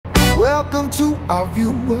Welcome to our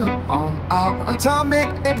viewer on our atomic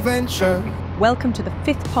adventure. Welcome to the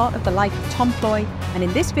 5th part of the Life of Tom Ploy, and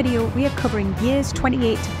in this video we are covering years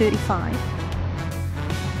 28 to 35.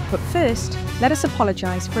 But first, let us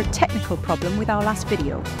apologise for a technical problem with our last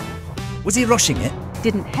video. Was he rushing it?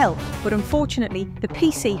 Didn't help, but unfortunately the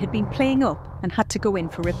PC had been playing up and had to go in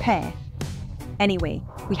for repair. Anyway,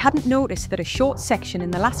 we hadn't noticed that a short section in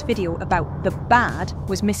the last video about the bad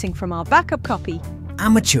was missing from our backup copy.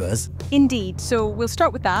 Amateurs? Indeed, so we'll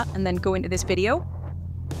start with that and then go into this video.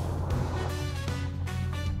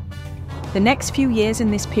 The next few years in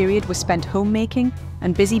this period were spent homemaking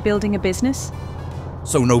and busy building a business.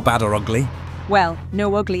 So no bad or ugly? Well,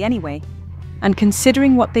 no ugly anyway. And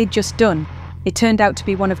considering what they'd just done, it turned out to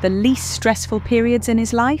be one of the least stressful periods in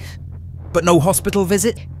his life. But no hospital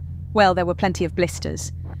visit? Well, there were plenty of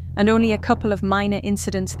blisters, and only a couple of minor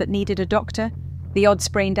incidents that needed a doctor, the odd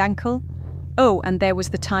sprained ankle. Oh, and there was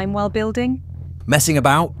the time while building. Messing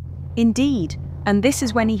about? Indeed, and this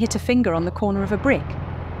is when he hit a finger on the corner of a brick.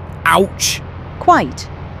 Ouch! Quite.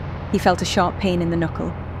 He felt a sharp pain in the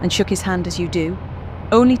knuckle, and shook his hand as you do,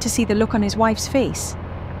 only to see the look on his wife's face,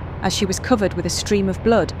 as she was covered with a stream of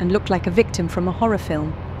blood and looked like a victim from a horror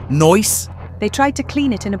film. Noise? They tried to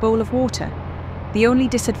clean it in a bowl of water. The only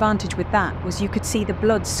disadvantage with that was you could see the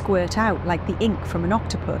blood squirt out like the ink from an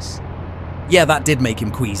octopus. Yeah, that did make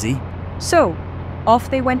him queasy. So,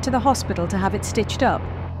 off they went to the hospital to have it stitched up.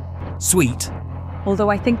 Sweet.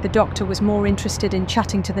 Although I think the doctor was more interested in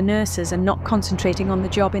chatting to the nurses and not concentrating on the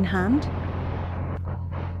job in hand.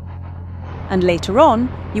 And later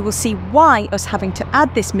on, you will see why us having to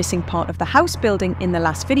add this missing part of the house building in the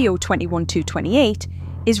last video 21-28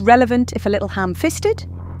 is relevant if a little ham-fisted.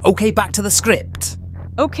 Okay, back to the script.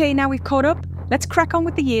 Okay, now we've caught up, let's crack on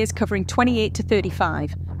with the years covering 28 to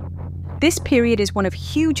 35. This period is one of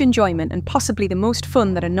huge enjoyment and possibly the most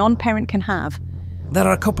fun that a non-parent can have. There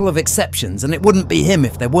are a couple of exceptions, and it wouldn't be him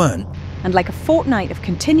if there weren't. And like a fortnight of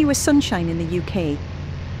continuous sunshine in the UK,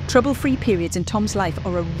 trouble-free periods in Tom's life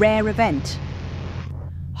are a rare event.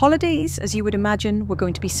 Holidays, as you would imagine, were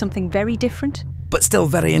going to be something very different. But still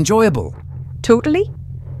very enjoyable. Totally.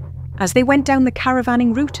 As they went down the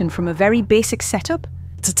caravanning route and from a very basic setup.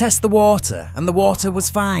 To test the water, and the water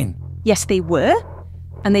was fine. Yes, they were.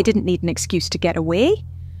 And they didn't need an excuse to get away.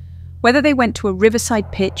 Whether they went to a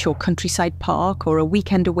riverside pitch or countryside park or a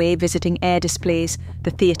weekend away visiting air displays,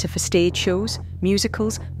 the theatre for stage shows,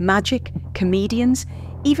 musicals, magic, comedians,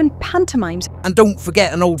 even pantomimes. And don't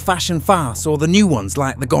forget an old-fashioned farce or the new ones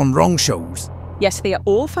like the Gone Wrong shows. Yes, they are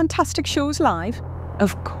all fantastic shows live.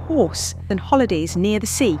 Of course, and holidays near the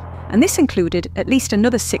sea. And this included at least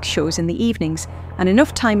another 6 shows in the evenings and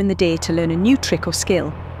enough time in the day to learn a new trick or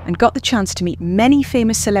skill, and got the chance to meet many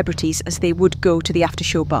famous celebrities as they would go to the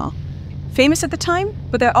after-show bar. Famous at the time,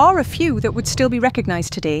 but there are a few that would still be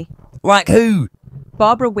recognised today. Like who?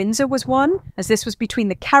 Barbara Windsor was one, as this was between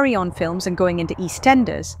the Carry On films and going into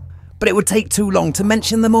EastEnders. But it would take too long to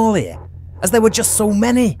mention them all here, as there were just so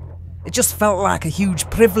many. It just felt like a huge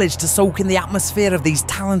privilege to soak in the atmosphere of these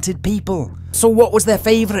talented people. So what was their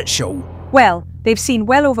favourite show? Well, they've seen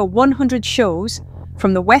well over 100 shows,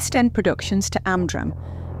 from the West End productions to Amdram,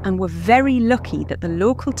 and were very lucky that the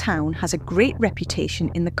local town has a great reputation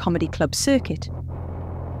in the comedy club circuit,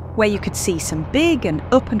 where you could see some big and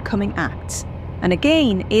up-and-coming acts, and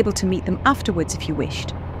again able to meet them afterwards if you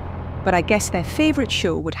wished. But I guess their favourite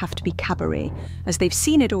show would have to be Cabaret, as they've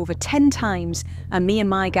seen it over 10 times, and Me and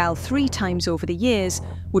My Gal 3 times over the years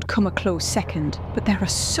would come a close second. But there are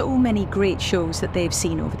so many great shows that they've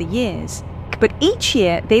seen over the years. But each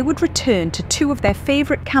year they would return to 2 of their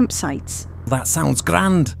favourite campsites. That sounds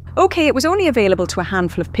grand. Okay, it was only available to a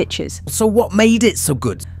handful of pitches. So what made it so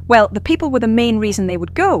good? Well, the people were the main reason they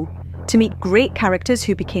would go, to meet great characters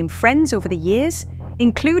who became friends over the years,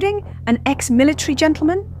 including an ex-military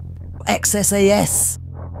gentleman. Ex-SAS.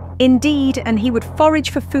 Indeed, and he would forage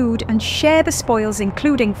for food and share the spoils,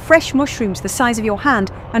 including fresh mushrooms the size of your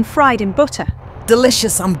hand and fried in butter.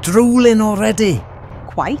 Delicious, I'm drooling already.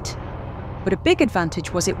 Quite. But a big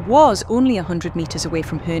advantage was it was only 100 metres away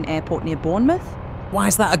from Herne Airport near Bournemouth. Why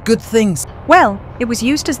is that a good thing? Well, it was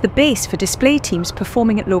used as the base for display teams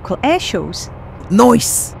performing at local air shows.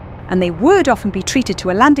 Nice. And they would often be treated to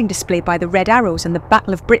a landing display by the Red Arrows and the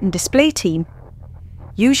Battle of Britain display team.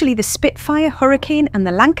 Usually the Spitfire, Hurricane and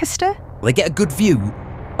the Lancaster. They get a good view.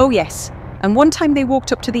 Oh yes, and one time they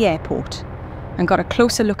walked up to the airport and got a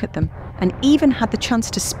closer look at them, and even had the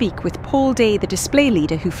chance to speak with Paul Day, the display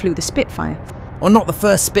leader who flew the Spitfire. Or not the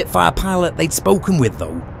first Spitfire pilot they'd spoken with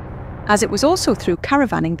though. as it was also through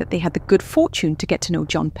caravanning that they had the good fortune to get to know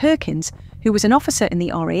John Perkins, who was an officer in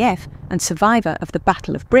the RAF and survivor of the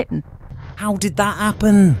Battle of Britain. How did that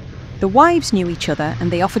happen? The wives knew each other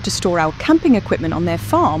and they offered to store our camping equipment on their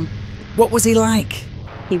farm. What was he like?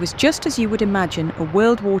 He was just as you would imagine a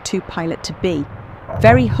World War II pilot to be.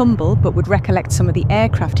 Very humble, but would recollect some of the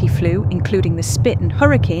aircraft he flew, including the Spit and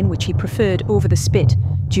Hurricane, which he preferred over the Spit,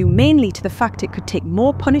 due mainly to the fact it could take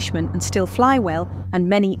more punishment and still fly well, and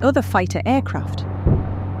many other fighter aircraft.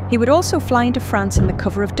 He would also fly into France in the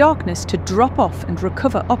cover of darkness to drop off and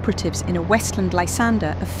recover operatives in a Westland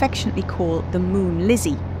Lysander affectionately called the Moon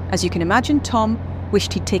Lizzie. As you can imagine, Tom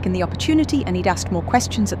wished he'd taken the opportunity and he'd asked more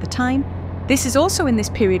questions at the time. This is also in this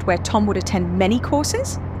period where Tom would attend many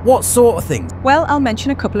courses. What sort of things? Well, I'll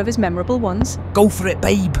mention a couple of his memorable ones. Go for it,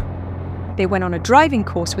 babe. They went on a driving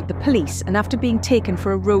course with the police, and after being taken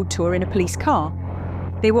for a road tour in a police car,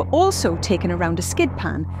 they were also taken around a skid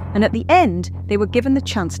pan, and at the end, they were given the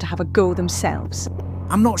chance to have a go themselves.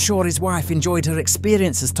 I'm not sure his wife enjoyed her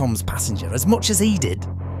experience as Tom's passenger as much as he did.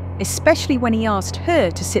 Especially when he asked her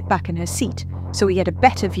to sit back in her seat, so he had a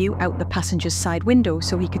better view out the passenger's side window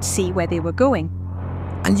so he could see where they were going.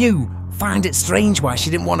 And you find it strange why she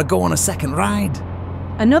didn't want to go on a second ride.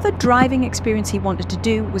 Another driving experience he wanted to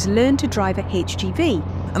do was learn to drive a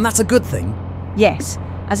HGV. And that's a good thing. Yes,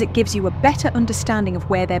 as it gives you a better understanding of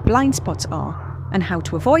where their blind spots are and how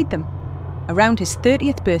to avoid them. Around his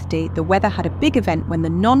 30th birthday, the weather had a big event when the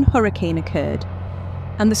non-hurricane occurred,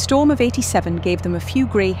 and the storm of '87 gave them a few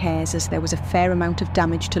grey hairs as there was a fair amount of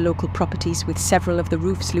damage to local properties, with several of the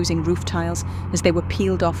roofs losing roof tiles as they were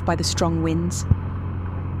peeled off by the strong winds.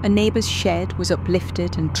 A neighbour's shed was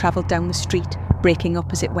uplifted and travelled down the street, breaking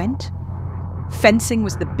up as it went. Fencing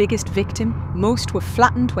was the biggest victim. Most were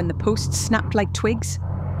flattened when the posts snapped like twigs.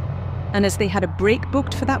 And as they had a break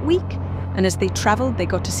booked for that week, and as they travelled, they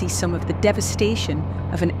got to see some of the devastation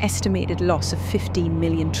of an estimated loss of 15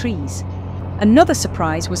 million trees. Another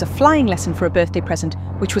surprise was a flying lesson for a birthday present,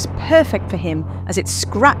 which was perfect for him as it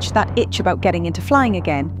scratched that itch about getting into flying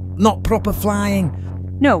again. Not proper flying.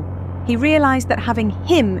 No, he realised that having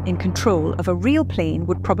him in control of a real plane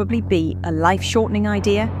would probably be a life-shortening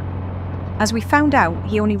idea. As we found out,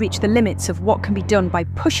 he only reached the limits of what can be done by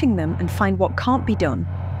pushing them and find what can't be done.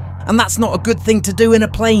 And that's not a good thing to do in a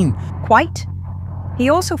plane. Quite. He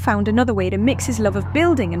also found another way to mix his love of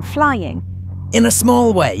building and flying. In a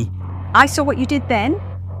small way. I saw what you did then.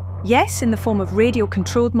 Yes, in the form of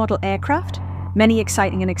radio-controlled model aircraft. Many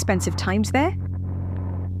exciting and expensive times there.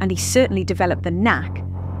 And he certainly developed the knack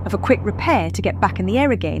of a quick repair to get back in the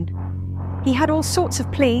air again. He had all sorts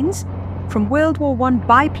of planes, from World War I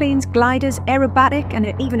biplanes, gliders, aerobatic,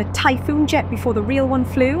 and even a typhoon jet before the real one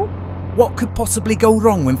flew. What could possibly go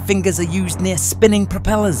wrong when fingers are used near spinning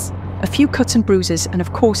propellers? A few cuts and bruises, and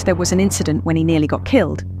of course there was an incident when he nearly got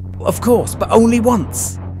killed. Of course, but only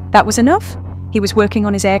once. That was enough. He was working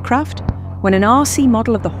on his aircraft when an RC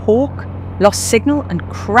model of the Hawk lost signal and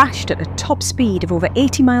crashed at a top speed of over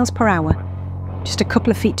 80 miles per hour, just a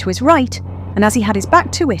couple of feet to his right, and as he had his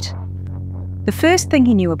back to it. The first thing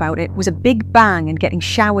he knew about it was a big bang and getting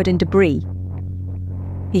showered in debris.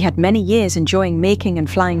 He had many years enjoying making and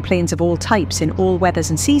flying planes of all types in all weathers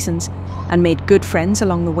and seasons, and made good friends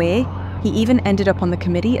along the way. He even ended up on the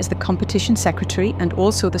committee as the competition secretary and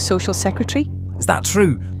also the social secretary. Is that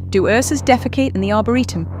true? Do ursas defecate in the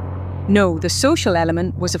arboretum? No, the social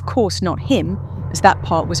element was of course not him, as that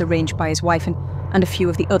part was arranged by his wife and a few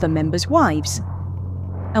of the other members' wives.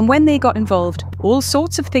 And when they got involved, all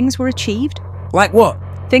sorts of things were achieved. Like what?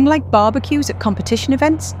 Things like barbecues at competition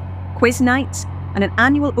events, quiz nights, and an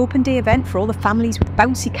annual open day event for all the families with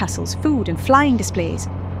bouncy castles, food and flying displays.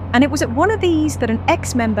 And it was at one of these that an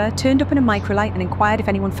ex-member turned up in a microlight and inquired if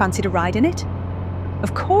anyone fancied a ride in it.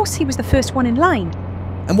 Of course he was the first one in line.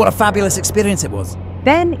 And what a fabulous experience it was.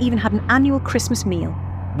 Then even had an annual Christmas meal.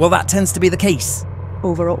 Well, that tends to be the case.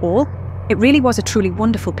 Overall, it really was a truly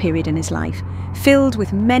wonderful period in his life, filled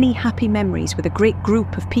with many happy memories with a great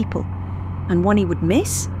group of people, and one he would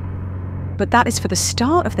miss. But that is for the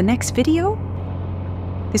start of the next video.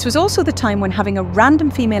 This was also the time when having a random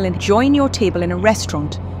female join your table in a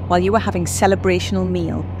restaurant while you were having celebrational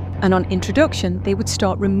meal, and on introduction they would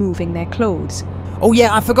start removing their clothes. Oh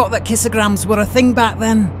yeah, I forgot that kissograms were a thing back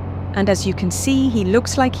then. And as you can see, he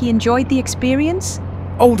looks like he enjoyed the experience.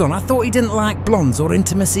 Hold on, I thought he didn't like blondes or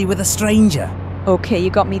intimacy with a stranger. Okay,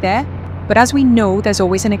 you got me there. But as we know, there's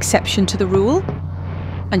always an exception to the rule.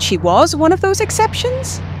 And she was one of those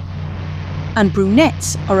exceptions. And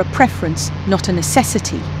brunettes are a preference, not a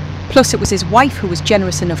necessity. Plus it was his wife who was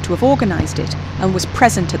generous enough to have organised it and was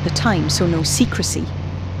present at the time, so no secrecy.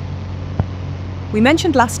 We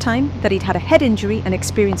mentioned last time that he'd had a head injury and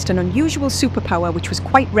experienced an unusual superpower which was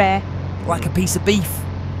quite rare. Like a piece of beef.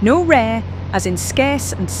 No, rare, as in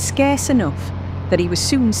scarce, and scarce enough that he was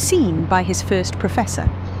soon seen by his first professor.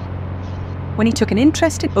 When he took an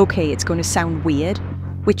interest in... Okay, it's going to sound weird,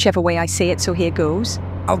 whichever way I say it, so here goes.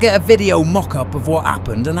 I'll get a video mock-up of what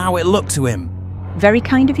happened and how it looked to him. Very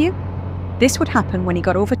kind of you. This would happen when he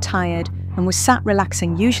got overtired and was sat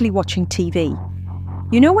relaxing, usually watching TV.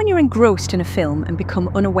 You know when you're engrossed in a film and become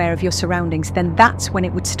unaware of your surroundings, then that's when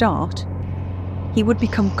it would start. He would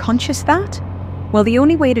become conscious that? Well, the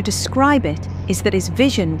only way to describe it is that his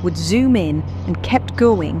vision would zoom in and kept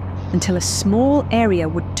going until a small area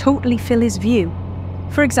would totally fill his view.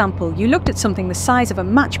 For example, you looked at something the size of a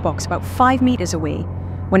matchbox about 5 meters away,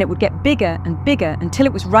 when it would get bigger and bigger until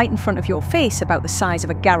it was right in front of your face about the size of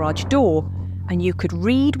a garage door, and you could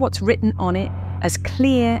read what's written on it as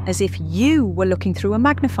clear as if you were looking through a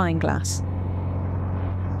magnifying glass.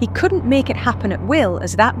 He couldn't make it happen at will,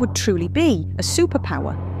 as that would truly be a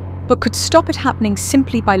superpower, but could stop it happening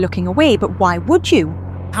simply by looking away. But why would you?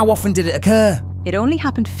 How often did it occur? It only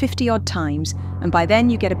happened 50-odd times, and by then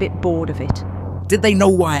you get a bit bored of it. Did they know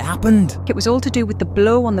why it happened? It was all to do with the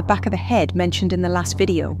blow on the back of the head mentioned in the last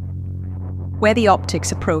video, where the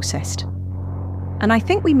optics are processed. And I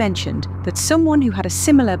think we mentioned that someone who had a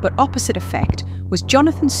similar but opposite effect was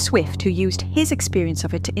Jonathan Swift, who used his experience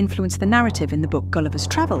of it to influence the narrative in the book Gulliver's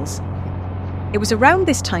Travels. It was around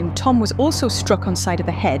this time Tom was also struck on side of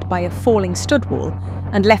the head by a falling stud wall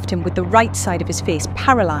and left him with the right side of his face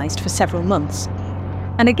paralysed for several months.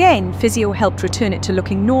 And again, physio helped return it to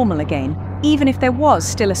looking normal again, even if there was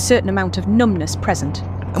still a certain amount of numbness present.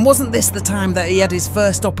 And wasn't this the time that he had his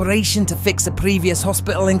first operation to fix a previous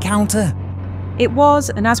hospital encounter? It was,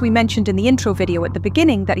 and as we mentioned in the intro video at the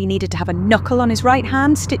beginning, that he needed to have a knuckle on his right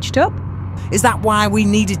hand stitched up. Is that why we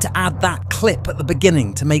needed to add that clip at the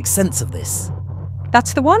beginning to make sense of this?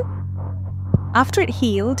 That's the one. After it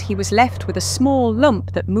healed, he was left with a small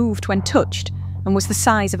lump that moved when touched and was the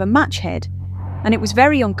size of a match head. And it was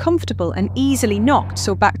very uncomfortable and easily knocked,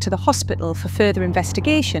 so back to the hospital for further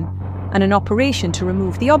investigation and an operation to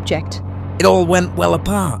remove the object. It all went well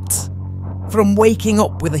apart. From waking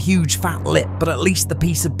up with a huge fat lip, but at least the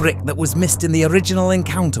piece of brick that was missed in the original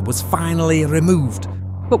encounter was finally removed.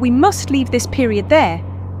 But we must leave this period there.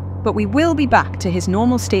 But we will be back to his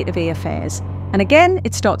normal state of affairs. And again,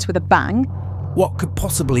 it starts with a bang. What could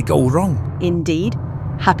possibly go wrong? Indeed.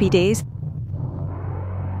 Happy days.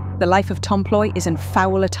 The Life of Tom Ploy is in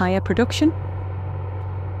foul attire production.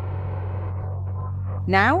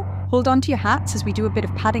 Now, hold on to your hats as we do a bit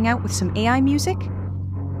of padding out with some AI music.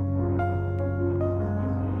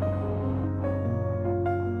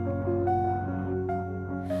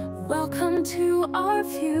 Welcome to our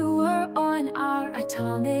viewer on our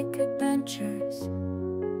atomic adventures.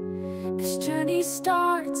 This journey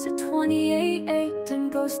starts at 28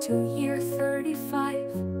 and goes to year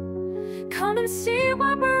 35. Come and see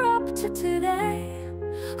what we're up to today.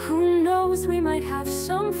 Who knows, we might have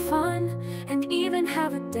some fun and even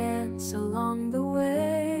have a dance along the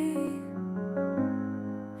way.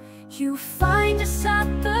 You find us at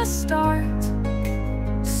the start,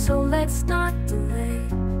 so let's not delay.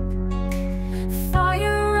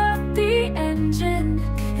 Fire up the engine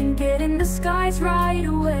and get in the skies right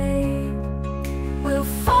away. We'll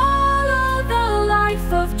follow the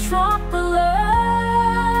life of Trompe-l'œil.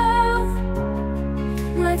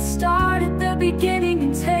 Let's start at the beginning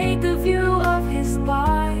and take a view of his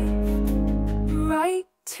life right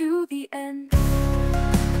to the end.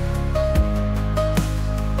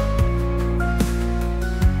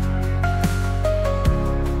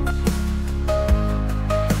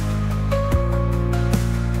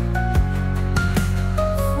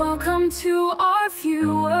 Welcome to our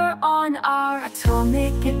viewer on our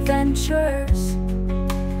atomic adventures.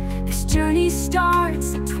 This journey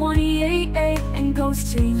starts at 28 and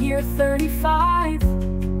goes to year 35.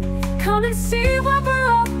 Come and see what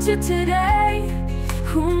we're up to today.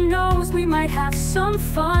 Who knows, we might have some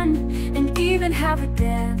fun and even have a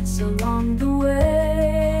dance along the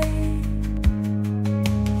way.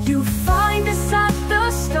 You find us at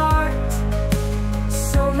the start,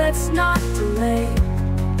 so let's not delay.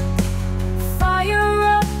 Fire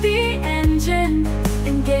up the engine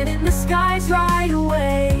and get in the skies right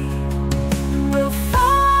away. We'll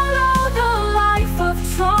follow the life of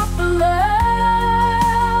Trompe-l'œil.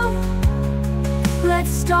 Let's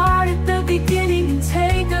start at the beginning and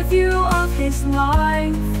take a view of his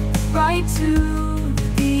life right to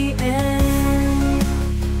the end.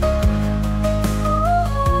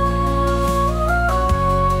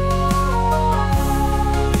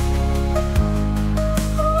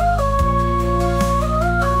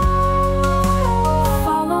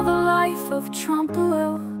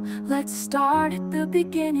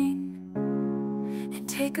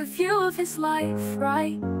 a view of his life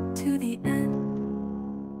right to the end.